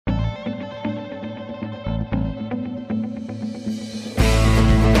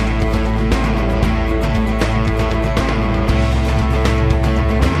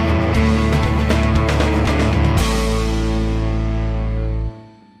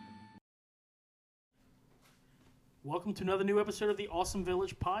Welcome to another new episode of the Awesome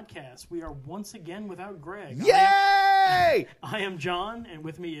Village podcast. We are once again without Greg. Yay! I am John, and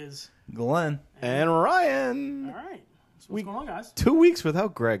with me is Glenn. And Ryan. All right. So what's going on, guys? 2 weeks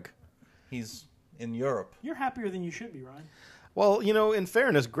without Greg. He's in Europe. You're happier than you should be, Ryan. Well, you know, in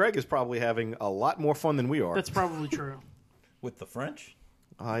fairness, Greg is probably having a lot more fun than we are. That's probably true. With the French?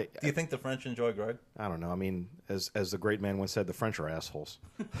 Do you think the French enjoy Greg? I don't know. I mean, as the great man once said, the French are assholes.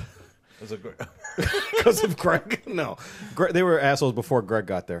 Because of Greg? No. They were assholes before Greg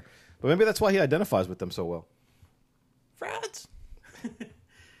got there. But maybe that's why he identifies with them so well. France?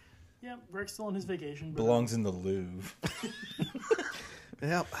 Yeah, Greg's still on his vacation. But, Belongs in the Louvre.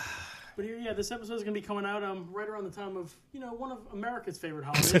 Yep. But here, yeah, this episode is going to be coming out right around the time of, one of America's favorite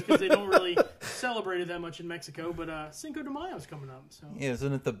holidays, because they don't really celebrate it that much in Mexico. But Cinco de Mayo is coming up. So Yeah,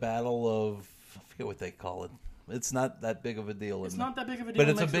 isn't it the Battle of... I forget what they call it. It's not that big of a deal. It's not that big of a deal. But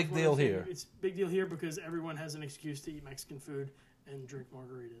in it's a Mexico big deal here. It's a big deal here because everyone has an excuse to eat Mexican food and drink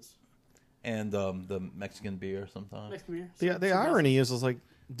margaritas. And the Mexican beer sometimes. Mexican beer. The irony is like,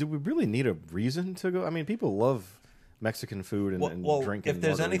 do we really need a reason to go? I mean, people love Mexican food and drinking. If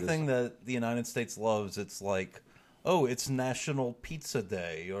there's margaritas. anything that the United States loves, it's like, oh, it's National Pizza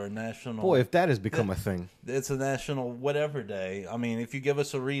Day or National... Boy, if that has become a thing. It's a National whatever day. I mean, if you give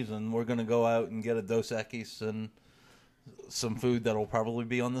us a reason, we're going to go out and get a Dos Equis and some food that'll probably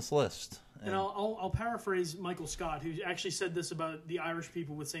be on this list. And I'll paraphrase Michael Scott, who actually said this about the Irish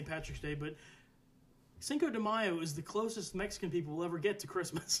people with St. Patrick's Day, but Cinco de Mayo is the closest Mexican people will ever get to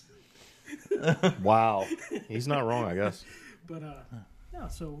Christmas. Wow. He's not wrong, I guess. But, yeah,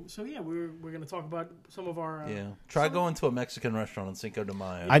 so yeah, we're going to talk about some of our... Try going to a Mexican restaurant on Cinco de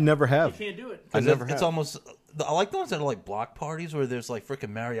Mayo. I never have. You can't do it. I never have. It's almost... I like the ones that are like block parties where there's like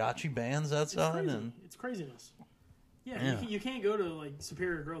freaking mariachi bands outside. It's craziness. Yeah. You can't go to like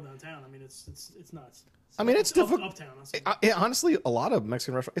Superior Grill downtown. I mean, it's nuts. I mean, it's difficult. Uptown. Honestly, a lot of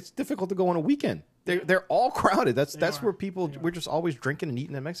Mexican restaurants, it's difficult to go on a weekend. They're all crowded. That's where we're just always drinking and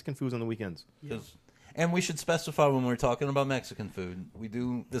eating the Mexican foods on the weekends. Yeah. And we should specify when we're talking about Mexican food. We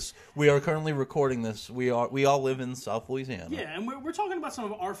do this. We are currently recording this. We all live in South Louisiana. Yeah, and we're talking about some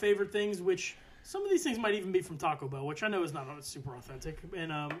of our favorite things, which some of these things might even be from Taco Bell, which I know is not super authentic.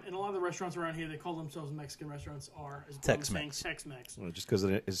 And a lot of the restaurants around here, they call themselves Mexican restaurants, are as Tex-Mex. Tex-Mex. Well, just because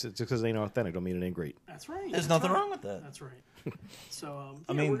it ain't authentic, don't mean it ain't great. That's right. There's nothing wrong with that. That's right. So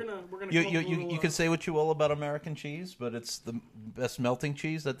I mean, we're gonna you can say what you will about American cheese, but it's the best melting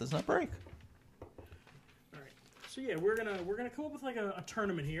cheese that does not break. All right. So yeah, we're gonna come up with like a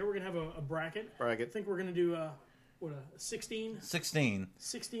tournament here. We're gonna have a bracket. I think we're gonna do a 16? 16.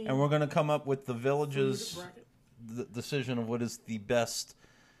 16. And we're going to come up with the village's decision of what is the best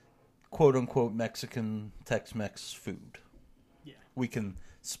quote-unquote Mexican Tex-Mex food. Yeah. We can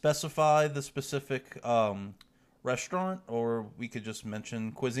specify the specific restaurant, or we could just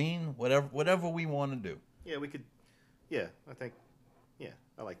mention cuisine, whatever we want to do. Yeah, we could. Yeah, I think. Yeah,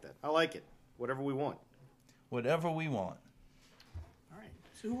 I like that. I like it. Whatever we want. Whatever we want. All right.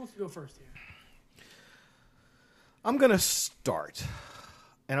 So who wants to go first here? I'm going to start,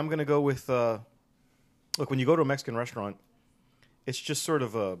 and I'm going to go with, look, when you go to a Mexican restaurant, it's just sort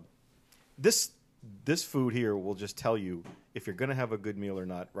of this food here will just tell you if you're going to have a good meal or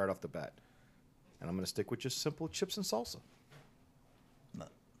not right off the bat. And I'm going to stick with just simple chips and salsa.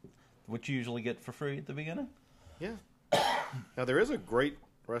 What you usually get for free at the beginning? Yeah. Now, there is a great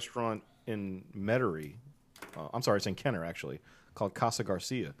restaurant in Metairie. I'm sorry, it's in Kenner, actually, called Casa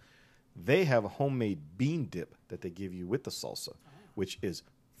Garcia. They have a homemade bean dip that they give you with the salsa, which is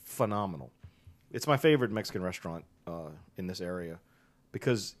phenomenal. It's my favorite Mexican restaurant in this area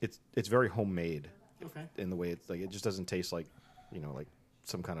because it's very homemade. Okay. In the way it's like, it just doesn't taste like, like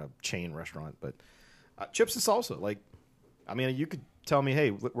some kind of chain restaurant. But chips and salsa, like, I mean, you could tell me,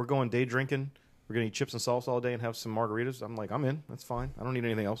 hey, we're going day drinking, we're gonna eat chips and salsa all day and have some margaritas. I'm like, I'm in. That's fine. I don't need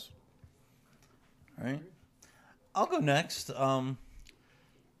anything else. All right. I'll go next.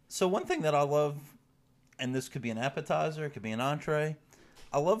 So one thing that I love, and this could be an appetizer, it could be an entree,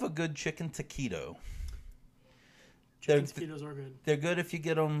 I love a good chicken taquito. Chicken taquitos are good. They're good if you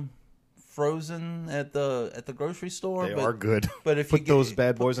get them frozen at the grocery store. They are good. But if put those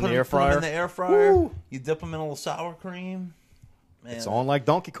bad boys in the air fryer. Put them in the air fryer. Woo! You dip them in a little sour cream. It's on like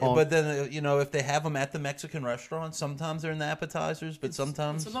Donkey Kong. But then, if they have them at the Mexican restaurant, sometimes they're in the appetizers, but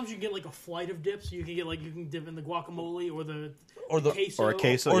sometimes you can get like a flight of dips. You can get you can dip in the guacamole or the queso. Or a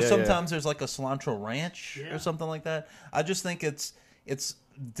queso. Or sometimes there's like a cilantro ranch or something like that. I just think it's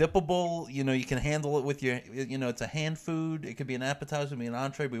dippable. You can handle it with your, it's a hand food. It could be an appetizer, it could be an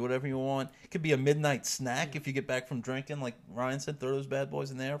entree, be whatever you want. It could be a midnight snack if you get back from drinking. Like Ryan said, throw those bad boys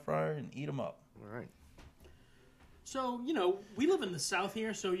in the air fryer and eat them up. All right. So, we live in the South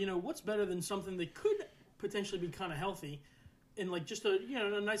here, so, what's better than something that could potentially be kind of healthy and, like, just a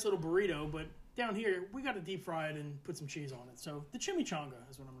nice little burrito, but down here, we got to deep fry it and put some cheese on it. So, the chimichanga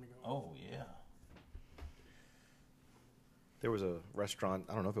is what I'm going to go with. Oh, yeah. There was a restaurant,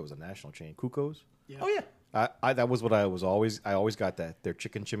 I don't know if it was a national chain, Cuco's? Yeah. Oh, yeah. That was what I always got that. Their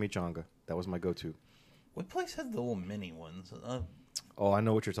chicken chimichanga. That was my go-to. What place has the little mini ones? Oh, I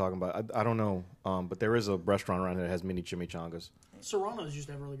know what you're talking about. I don't know, but there is a restaurant around here that has mini chimichangas. Serrano's used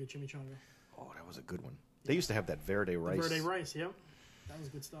to have really good chimichanga. Oh, that was a good one. They used to have that verde rice. Verde rice, yep. That was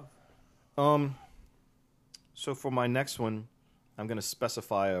good stuff. So for my next one, I'm going to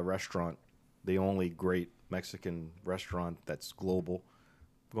specify a restaurant, the only great Mexican restaurant that's global.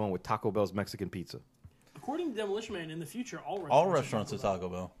 I'm going with Taco Bell's Mexican Pizza. According to Demolition Man, in the future, all restaurants are Taco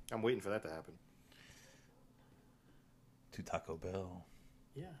Bell. I'm waiting for that to happen. To Taco Bell.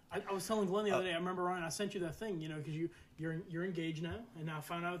 Yeah, I was telling Glenn the other day. I remember, Ryan, I sent you that thing, because you're engaged now, and now I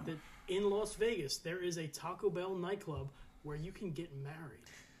found out that in Las Vegas there is a Taco Bell nightclub where you can get married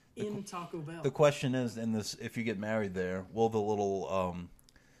in Taco Bell. The question is, if you get married there, will the little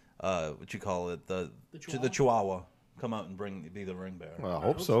what you call it, the Chihuahua come out and be the ring bearer? Well, I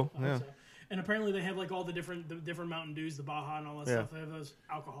hope so. I Yeah. hope so. And apparently they have like all the different Mountain Dews, the Baja, and all that stuff. They have those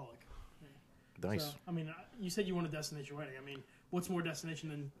alcoholic. Nice. So, I mean, you said you want a destination wedding. I mean, what's more destination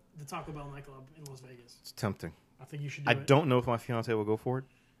than the Taco Bell nightclub in Las Vegas? It's tempting. I think you should do I it. don't know if my fiance will go for it,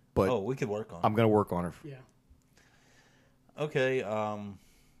 but we could work on it. I'm going to work on her. Yeah. Okay, I'm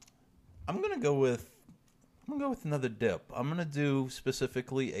gonna go with another dip. I'm gonna do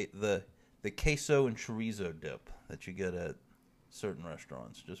specifically the queso and chorizo dip that you get at certain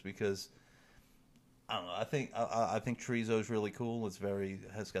restaurants, just because I don't know. I think chorizo is really cool.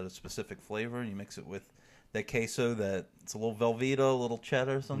 Has got a specific flavor, and you mix it with that queso that it's a little Velveeta, a little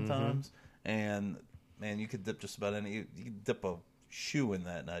cheddar sometimes, and man, you could dip just about any. You could dip a shoe in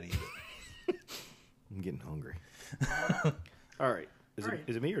that and not eat it. I'm getting hungry. All right. Is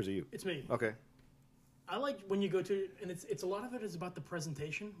it me or is it you? It's me. Okay. I like when you go to, and it's a lot of it is about the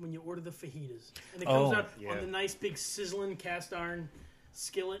presentation when you order the fajitas, and it comes out on the nice big sizzling cast iron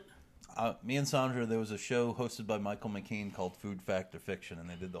skillet. Me and Sandra, there was a show hosted by Michael McKean called Food Fact or Fiction, and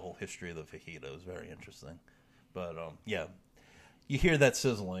they did the whole history of the fajita. It was very interesting. But, yeah, you hear that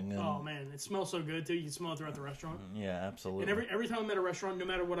sizzling. And, oh, man. It smells so good, too. You can smell it throughout the restaurant. Yeah, absolutely. And every time I'm at a restaurant, no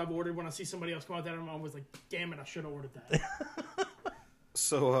matter what I've ordered, when I see somebody else come out there, I'm always like, damn it, I should have ordered that.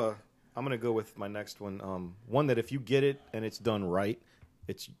 So I'm going to go with my next one. One that if you get it and it's done right,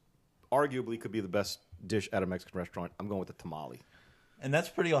 it's arguably could be the best dish at a Mexican restaurant. I'm going with the tamale. And that's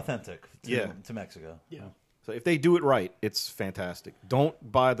pretty authentic to Mexico. Yeah. So if they do it right, it's fantastic. Don't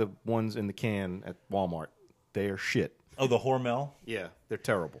buy the ones in the can at Walmart. They are shit. Oh, the Hormel? Yeah, they're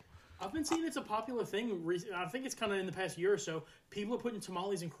terrible. I've been seeing it's a popular thing. I think it's kind of in the past year or so. People are putting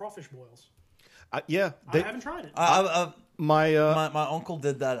tamales in crawfish boils. I haven't tried it. My uncle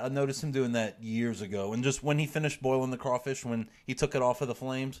did that. I noticed him doing that years ago. And just when he finished boiling the crawfish, when he took it off of the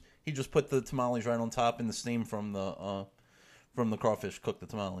flames, he just put the tamales right on top, and the steam from the crawfish cooked the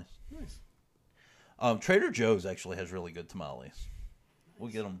tamales. Nice. Trader Joe's actually has really good tamales. Nice.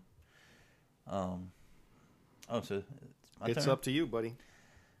 We'll get them. So it's up to you, buddy.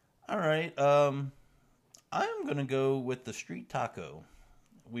 All right. I'm gonna go with the street taco.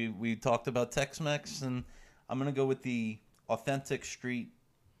 We talked about Tex-Mex, and I'm gonna go with the authentic street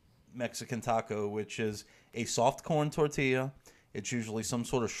Mexican taco, which is a soft corn tortilla. It's usually some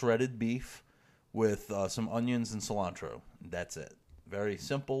sort of shredded beef with some onions and cilantro. That's it. Very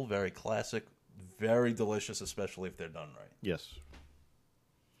simple, very classic, very delicious, especially if they're done right. Yes.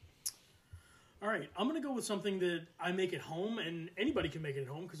 All right, I'm going to go with something that I make at home, and anybody can make it at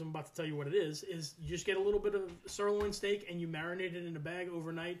home because I'm about to tell you what it is you just get a little bit of sirloin steak and you marinate it in a bag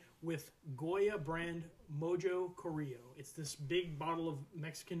overnight with Goya brand Mojo Carrillo. It's this big bottle of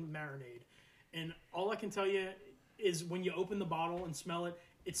Mexican marinade. And all I can tell you is when you open the bottle and smell it,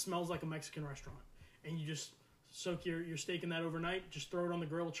 it smells like a Mexican restaurant. And you just soak your steak in that overnight, just throw it on the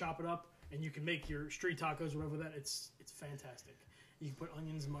grill, chop it up, and you can make your street tacos, whatever that. It's fantastic. You can put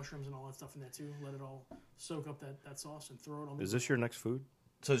onions and mushrooms and all that stuff in there too. Let it all soak up that sauce and throw it on. Is this your next food?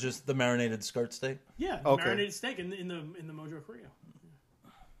 So it's just the marinated skirt steak? Yeah, okay. Marinated steak in the Mojo Carrillo. Yeah.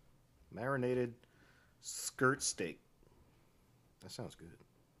 Marinated skirt steak. That sounds good.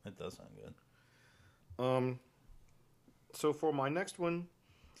 It does sound good. So for my next one,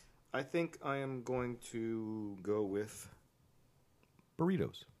 I think I am going to go with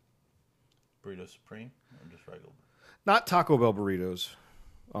burritos. Burrito Supreme or just regular? Not Taco Bell burritos.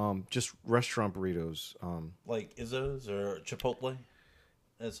 Just restaurant burritos. Like Izzo's or Chipotle?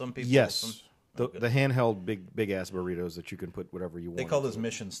 As some people. Yes. The handheld big ass burritos that you can put whatever you want. They call those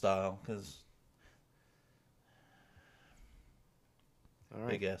mission style because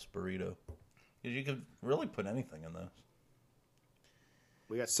big ass burrito. Because you could really put anything in those.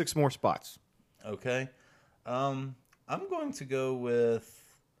 We got 6 more spots. Okay. I'm going to go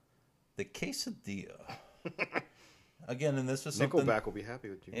with the quesadilla. Again, and this is something... Nickelback will be happy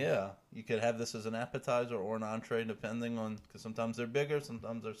with you. Yeah. You could have this as an appetizer or an entree, depending on... Because sometimes they're bigger,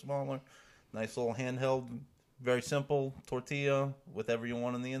 sometimes they're smaller. Nice little handheld, very simple tortilla, whatever you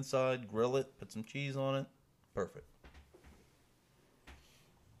want on the inside. Grill it, put some cheese on it. Perfect.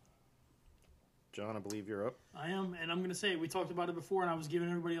 John, I believe you're up. I am, and I'm going to say, we talked about it before, and I was giving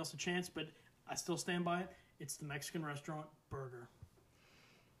everybody else a chance, but I still stand by it. It's the Mexican restaurant burger.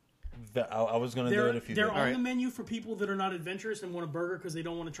 I was going to do it if you did. They're on the menu for people that are not adventurous and want a burger because they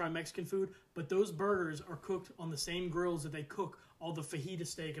don't want to try Mexican food, but those burgers are cooked on the same grills that they cook all the fajita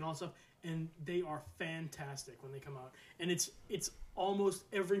steak and all that stuff, and they are fantastic when they come out. And it's almost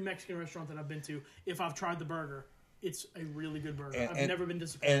every Mexican restaurant that I've been to, if I've tried the burger, it's a really good burger. I've never been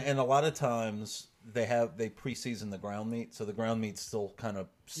disappointed. And a lot of times they pre-season the ground meat, so the ground meat's still kind of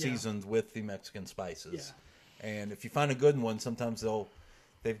seasoned with the Mexican spices. Yeah. And if you find a good one, sometimes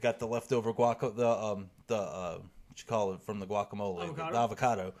they've got the leftover what you call it from the guacamole, the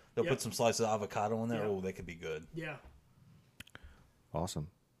avocado. They'll put some slices of avocado in there. Oh, they could be good. Yeah. Awesome.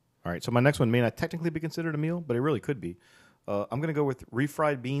 All right, so my next one may not technically be considered a meal, but it really could be. I'm going to go with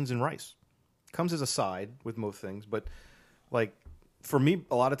refried beans and rice. Comes as a side with most things, but like for me,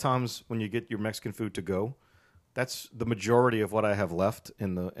 a lot of times when you get your Mexican food to go, that's the majority of what I have left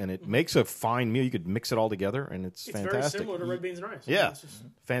and it makes a fine meal. You could mix it all together, and it's fantastic. Very similar to red beans and rice. Yeah,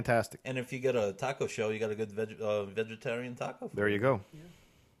 fantastic. And if you get a taco shell, you got a good vegetarian taco food. There you go.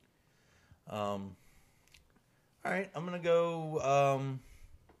 Yeah. All right, I'm gonna go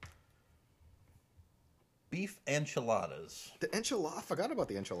beef enchiladas. The enchilada. I forgot about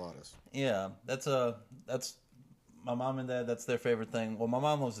the enchiladas. Yeah, that's my mom and dad. That's their favorite thing. Well, my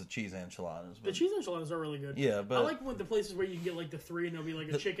mom loves the cheese enchiladas. The cheese enchiladas are really good. Yeah, but I like the places where you can get like the 3 and there'll be like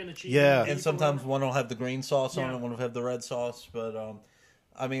a chicken, a cheese. Yeah, and sometimes one will have the green sauce on it, one will have the red sauce. But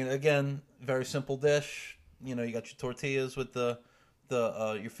I mean, again, very simple dish. You know, you got your tortillas with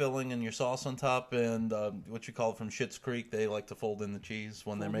your filling and your sauce on top, and what you call it from Schitt's Creek. They like to fold in the cheese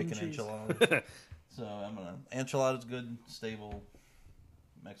when they're making enchiladas. So enchiladas, good, stable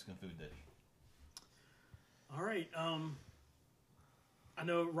Mexican food dish. All right. I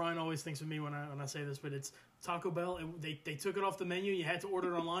know Ryan always thinks of me when I say this, but it's Taco Bell. They took it off the menu. You had to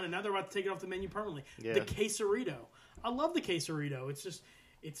order it online, and now they're about to take it off the menu permanently. Yeah. The quesarito. I love the quesarito. It's just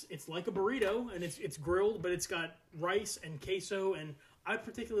it's like a burrito, and it's grilled, but it's got rice and queso, and I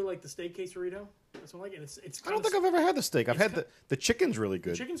particularly like the steak quesarito. That's what I like. And it's I don't think I've ever had the steak. I've had the chicken's really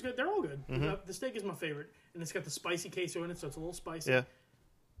good. The chicken's good. They're all good. Mm-hmm. The steak is my favorite, and it's got the spicy queso in it, so it's a little spicy. Yeah.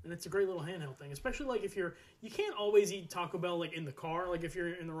 And it's a great little handheld thing, especially like if you can't always eat Taco Bell like in the car, like if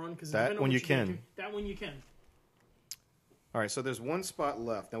you're in the run, because that one you can. That one you can. All right, so there's one spot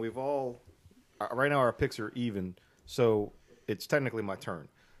left. Now we've all right now our picks are even, so it's technically my turn.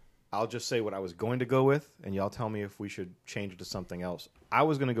 I'll just say what I was going to go with, and y'all tell me if we should change it to something else. I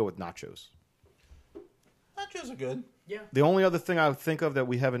was going to go with nachos. Nachos are good. Yeah. The only other thing I would think of that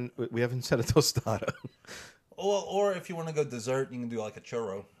we haven't said a tostada. Or if you want to go dessert, you can do like a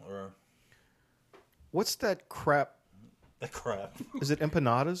churro or. What's that crap? That crap. Is it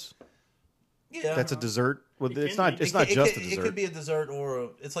empanadas? Yeah. That's a dessert. Well, it's not just a dessert. It could be a dessert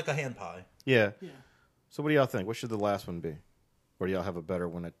or it's like a hand pie. Yeah. Yeah. So what do y'all think? What should the last one be? Or do y'all have a better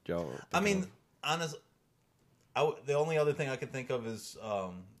one that y'all? I mean, honestly, the only other thing I can think of is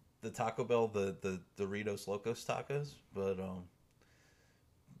the Taco Bell, the Doritos Locos Tacos, but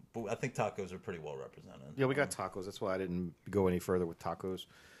I think tacos are pretty well represented. Yeah, we got tacos. That's why I didn't go any further with tacos.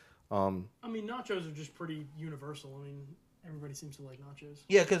 I mean, nachos are just pretty universal. I mean, everybody seems to like nachos.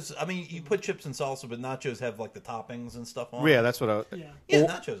 Yeah, because, I mean, you put chips and salsa, but nachos have, like, the toppings and stuff on Yeah, that's what I... Yeah,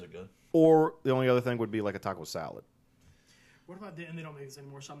 nachos are good. Or the only other thing would be, like, a taco salad. What about... And they don't make this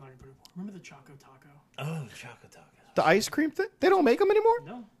anymore, so I'm not going to put it... Remember the Choco Taco? Oh, the Choco Taco. The ice cream thing? They don't make them anymore?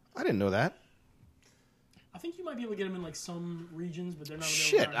 No. I didn't know that. I think you might be able to get them in, like, some regions, but they're not...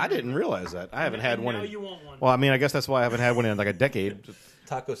 Shit, I didn't realize that. I haven't had one now you want one. Well, I mean, I guess that's why I haven't had one in, like, a decade.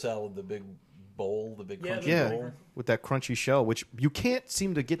 Taco salad, the big bowl, the big crunchy bowl. Yeah, with that crunchy shell, which you can't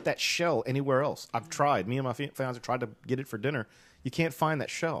seem to get that shell anywhere else. I've tried. Me and my fiance have tried to get it for dinner. You can't find that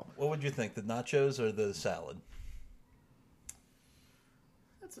shell. What would you think, the nachos or the salad?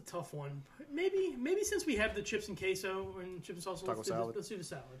 That's a tough one. Maybe since we have the chips and queso and chips and salsa, let's do the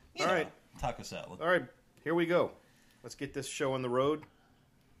salad. Yeah, all right. Taco salad. All right, here we go. Let's get this show on the road.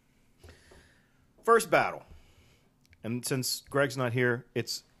 first battle. And since Greg's not here,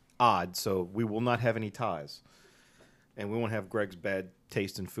 it's odd, so we will not have any ties. And we won't have Greg's bad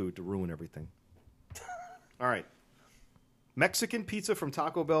taste in food to ruin everything. All right. Mexican pizza from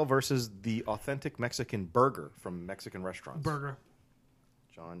Taco Bell versus the authentic Mexican burger from Mexican restaurants. Burger.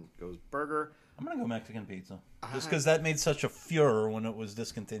 John goes burger. I'm going to go Mexican pizza. Just because that made such a furor when it was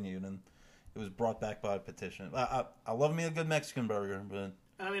discontinued and it was brought back by a petition. I love me a good Mexican burger, but...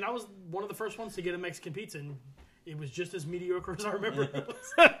 I mean, I was one of the first ones to get a Mexican pizza, and it was just as mediocre as I remember it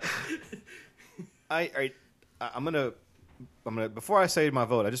was. I'm gonna before I say my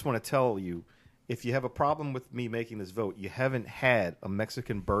vote, I just want to tell you, if you have a problem with me making this vote, you haven't had a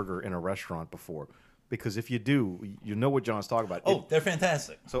Mexican burger in a restaurant before. Because if you do, you know what John's talking about. Oh, they're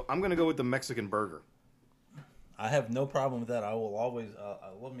fantastic. So I'm going to go with the Mexican burger. I have no problem with that. I will always, I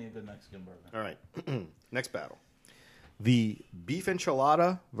love me a good Mexican burger. All right. Next battle. The beef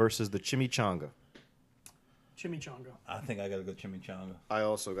enchilada versus the chimichanga. Chimichanga. I think I got to go chimichanga. I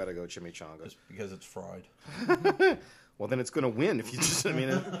also got to go chimichanga. Just because it's fried. Well, then it's going to win if you just, I mean...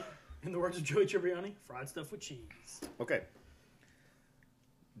 In the words of Joey Tribbiani, fried stuff with cheese. Okay.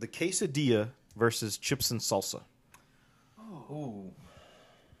 The quesadilla versus chips and salsa. Oh. Ooh.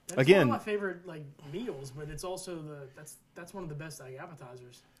 That's Again, one of my favorite meals, but it's also that's one of the best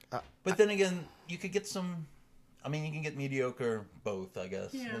appetizers. But then again, you could get some. I mean, you can get mediocre both, I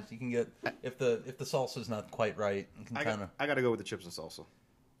guess. Yeah. You can get if the salsa's not quite right, you can kind of. I got to go with the chips and salsa.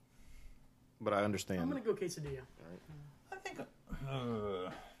 But I understand. I'm gonna go quesadilla. I think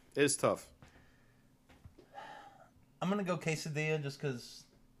It is tough. I'm gonna go quesadilla just because.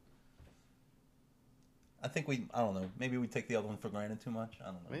 I think I don't know. Maybe we take the other one for granted too much.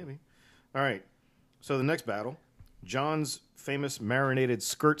 I don't know. Maybe. All right. So the next battle, John's famous marinated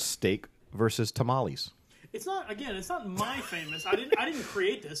skirt steak versus tamales. It's not my famous. I didn't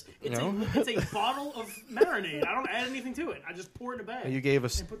create this. It's No? it's a bottle of marinade. I don't add anything to it. I just pour it in a bag. You gave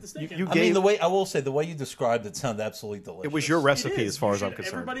us. And put the steak in. You I gave. mean, the way you described it sounded absolutely delicious. It was your It recipe, is. as far You as I'm should-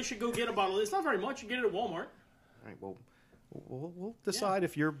 concerned. Everybody should go get a bottle. It's not very much. You get it at Walmart. All right. Well, we'll decide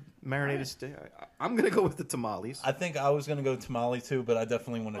if you're marinated steak. I'm going to go with the tamales. I think I was gonna go tamale too, but I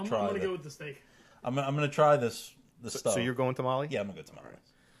definitely want to try. I'm gonna go with the steak. I'm gonna try this stuff. So you're going tamale? Yeah, I'm gonna go tamale.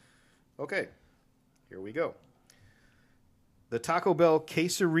 Okay. Here we go. The Taco Bell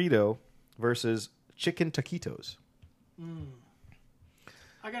quesarito versus chicken taquitos.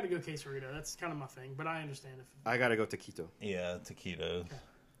 I gotta go quesarito. That's kind of my thing, but I understand if. I got to go taquito. Yeah, taquitos.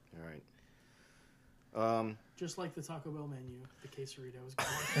 All right. Just like the Taco Bell menu, the quesarito is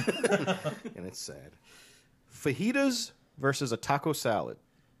good. And it's sad. Fajitas versus a taco salad.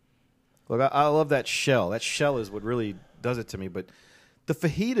 Look, I love that shell. That shell is what really does it to me. But the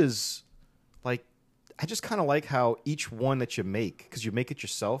fajitas, I just kind of like how each one that you make, because you make it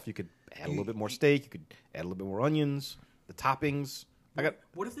yourself, you could add a little bit more steak, you could add a little bit more onions, the toppings.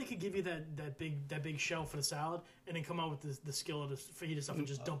 What if they could give you that big shell for the salad, and then come out with the skillet of fajita stuff and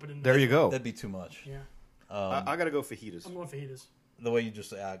just dump it in There you go. That'd be too much. Yeah, I got to go fajitas. I'm going fajitas. The way you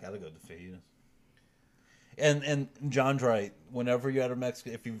just say, I gotta go to fajitas. And John's right. Whenever you're at a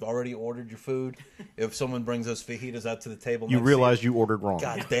Mexican, if you've already ordered your food, if someone brings those fajitas out to the table, You next to realize you ordered wrong.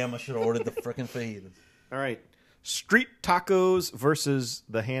 God damn, I should have ordered the freaking fajitas. All right. Street tacos versus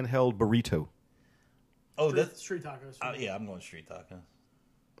the handheld burrito. Oh, that's street tacos. yeah. I'm going street tacos.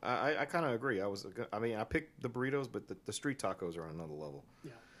 I kind of agree. I picked the burritos, but the street tacos are on another level.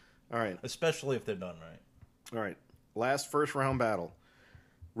 Yeah. All right. Especially if they're done right. All right. Last first round battle.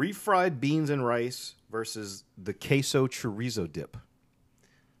 Refried beans and rice versus the queso chorizo dip.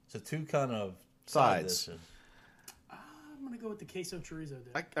 So two kind of Sides. side dishes. I'm gonna go with the queso chorizo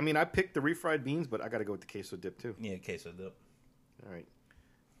dip. I picked the refried beans, but I got to go with the queso dip too. Yeah, queso dip. All right.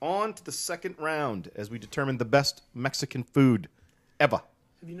 On to the second round as we determine the best Mexican food ever.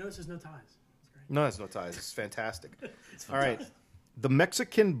 Have you noticed there's no ties? That's great. No, there's no ties. It's fantastic. It's All right. fantastic. The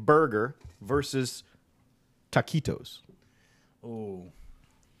Mexican burger versus taquitos. Ooh.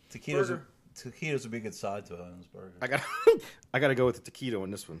 Burger. Taquitos would be a good side to this burger. I got to go with the taquito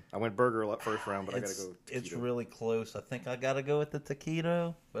in this one. I went burger first round, but I got to go taquito. It's really close. I think I got to go with the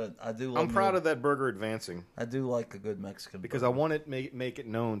taquito, but I do. I'm proud of that burger advancing I do like a good Mexican because burger. I want to make it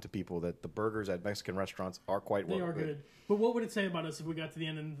known to people that the burgers at Mexican restaurants are quite They well are good. But what would it say about us if we got to the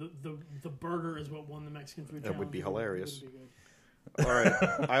end and the burger is what won the Mexican food challenge? That would be hilarious. It wouldn't be good. All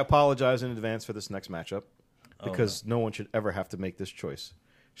right. I apologize in advance for this next matchup because no one should ever have to make this choice.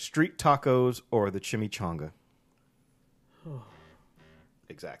 Street tacos or the chimichanga?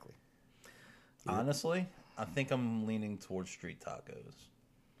 Exactly. Honestly, I think I'm leaning towards street tacos.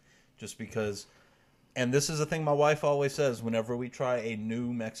 Just because, and this is a thing my wife always says whenever we try a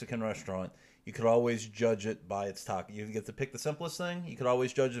new Mexican restaurant, You could always judge it by its taco. You get to pick the simplest thing. You could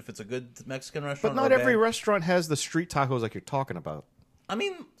always judge if it's a good Mexican restaurant. But not every restaurant has the street tacos like you're talking about. I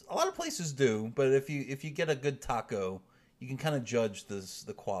mean, a lot of places do, but if you get a good taco, you can kind of judge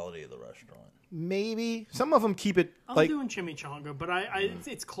the quality of the restaurant. Maybe some of them keep it. I'm doing chimichanga, but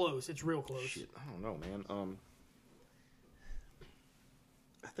it's close. It's real close. Shit, I don't know, man.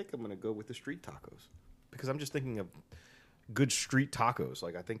 I think I'm gonna go with the street tacos because I'm just thinking of good street tacos.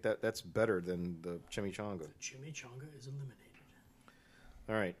 Like I think that's better than the chimichanga. The chimichanga is eliminated.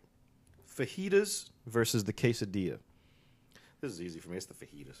 All right, fajitas versus the quesadilla. This is easy for me. It's the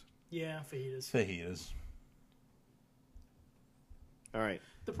fajitas. Yeah, fajitas. Fajitas. All right.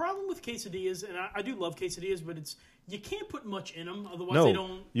 The problem with quesadillas, and I do love quesadillas, but it's you can't put much in them, otherwise No, they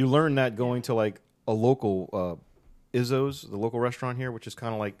don't. you learn that going to like a local Izzo's, the local restaurant here, which is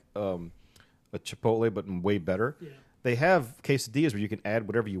kind of like a Chipotle but way better. Yeah. They have quesadillas where you can add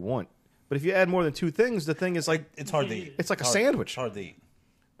whatever you want. But if you add more than two things, the thing is like It's hard to eat. it's like a sandwich. It's hard to eat.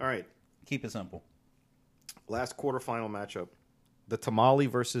 All right. Keep it simple. Last quarterfinal matchup. The tamale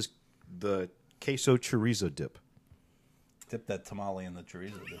versus the queso chorizo dip. Dip that tamale in the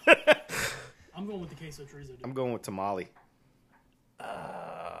chorizo. I'm going with the queso chorizo. I'm going with tamale.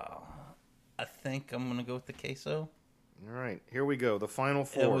 I think I'm going to go with the queso. All right. Here we go. The final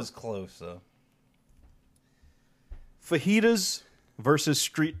four. It was close, though. Fajitas versus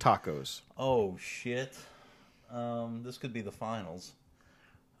street tacos. Oh, shit. This could be the finals.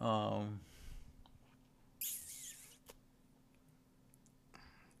 I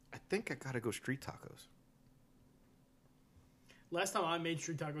think I got to go street tacos. Last time I made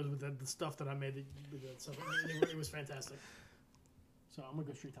street tacos with the stuff that I made with that stuff, it was fantastic. So I'm gonna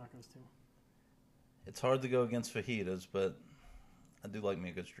go street tacos too. It's hard to go against fajitas, but I do like me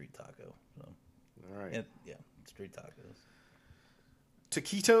a good street taco. So. All right. Yeah, street tacos.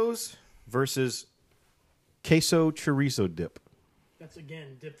 Taquitos versus queso chorizo dip. That's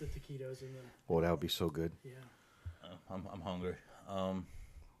again dip the taquitos in there. Oh, that would be so good. Yeah. I'm hungry.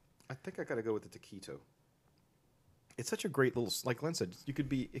 I think I got to go with the taquito. It's such a great little, like Glenn said, it could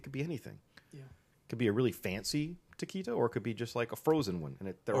be anything. Yeah. It could be a really fancy taquito, or it could be just like a frozen one.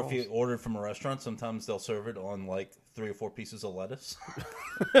 And Or if you order from a restaurant, sometimes they'll serve it on like 3 or 4 pieces of lettuce.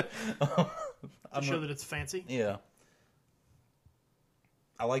 To show that it's fancy. Yeah.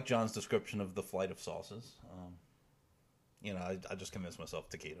 I like John's description of the flight of sauces. I just convinced myself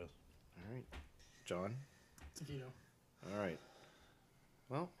taquitos. All right. John? Taquito. All right.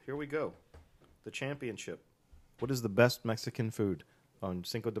 Well, here we go. The championship. What is the best Mexican food on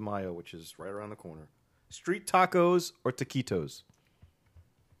Cinco de Mayo, which is right around the corner? Street tacos or taquitos?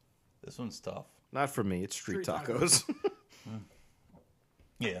 This one's tough. Not for me. It's street tacos.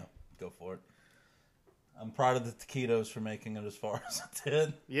 Yeah, go for it. I'm proud of the taquitos for making it as far as it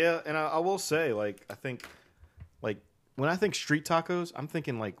did. Yeah, and I will say, I think, when I think street tacos, I'm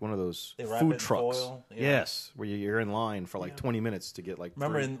thinking like one of those food trucks. Foil, yeah. Yes, where you're in line for 20 minutes to get like.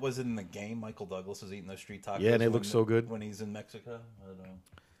 Remember, was it in the game? Michael Douglas is eating those street tacos. Yeah, and they look so good when he's in Mexico. I don't know.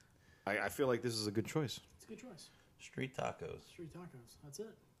 I feel like this is a good choice. It's a good choice. Street tacos. Street tacos. That's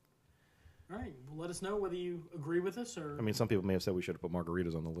it. All right. Well, let us know whether you agree with us or. I mean, some people may have said we should have put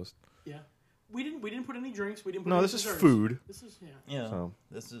margaritas on the list. Yeah. We didn't put any drinks. We didn't. Put No, any this desserts. is food. This is Yeah. So.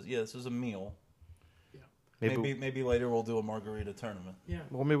 This is a meal. Yeah. Maybe later we'll do a margarita tournament. Yeah.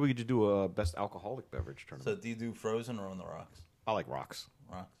 Well, maybe we could do a best alcoholic beverage tournament. So do you do frozen or on the rocks? I like rocks.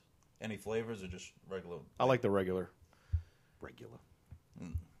 Rocks. Any flavors or just regular? I like the regular.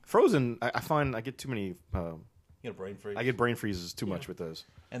 Frozen, I find I get too many. You get a brain freeze. I get brain freezes too much with those.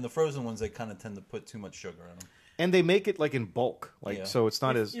 And the frozen ones, they kind of tend to put too much sugar in them. And they make it like in bulk, so it's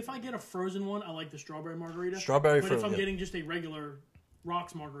not as. If I get a frozen one, I like the strawberry margarita. Strawberry But frozen. if I'm getting just a regular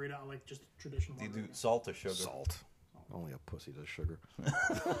rocks margarita, I like just traditional. Do you Margarita. do salt or sugar? Salt. Only a pussy does sugar.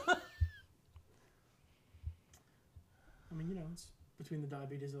 I mean, it's between the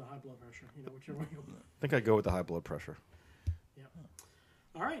diabetes and the high blood pressure. Whichever way you. I think I'd go with the high blood pressure. Yeah.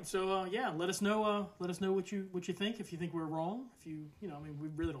 All right. So let us know. Let us know what you think. If you think we're wrong. If you we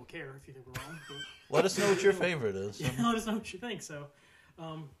really don't care if you think we're wrong. But, Let us know what your favorite is. yeah, let us know what you think. So,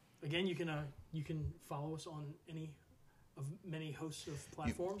 again, you can follow us on any of many hosts of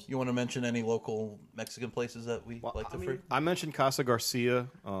platforms. You want to mention any local Mexican places that we like to freak? I mentioned Casa Garcia,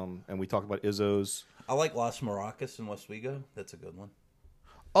 and we talked about Izzo's. I like Las Maracas in Westwego. That's a good one.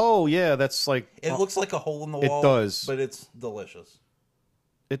 Oh yeah, that's like It looks like a hole in the it wall. does. But it's delicious.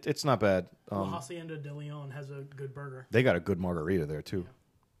 It's not bad. La Hacienda de Leon has a good burger. They got a good margarita there too.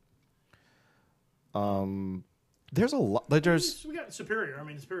 There's a lot. There's We got Superior. I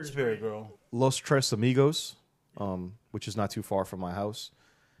mean, Superior Grill. Los Tres Amigos, which is not too far from my house.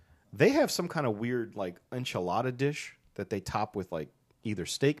 They have some kind of weird like enchilada dish that they top with like either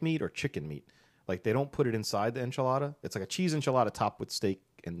steak meat or chicken meat. Like they don't put it inside the enchilada. It's like a cheese enchilada topped with steak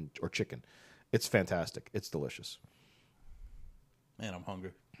or chicken. It's fantastic. It's delicious. Man, I'm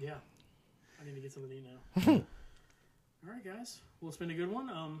hungry. Yeah. I need to get something to eat now. All right, guys. Well, it's been a good one.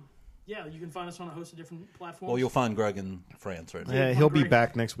 Yeah, you can find us on a host of different platforms. Well, you'll find Greg in France right now. Yeah, he'll be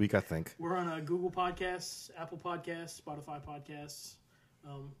back next week, I think. We're on Google Podcasts, Apple Podcasts, Spotify Podcasts.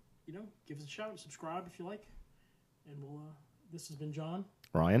 Give us a shout, subscribe if you like. And this has been John.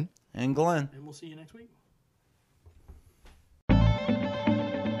 Ryan. And Glenn. And we'll see you next week.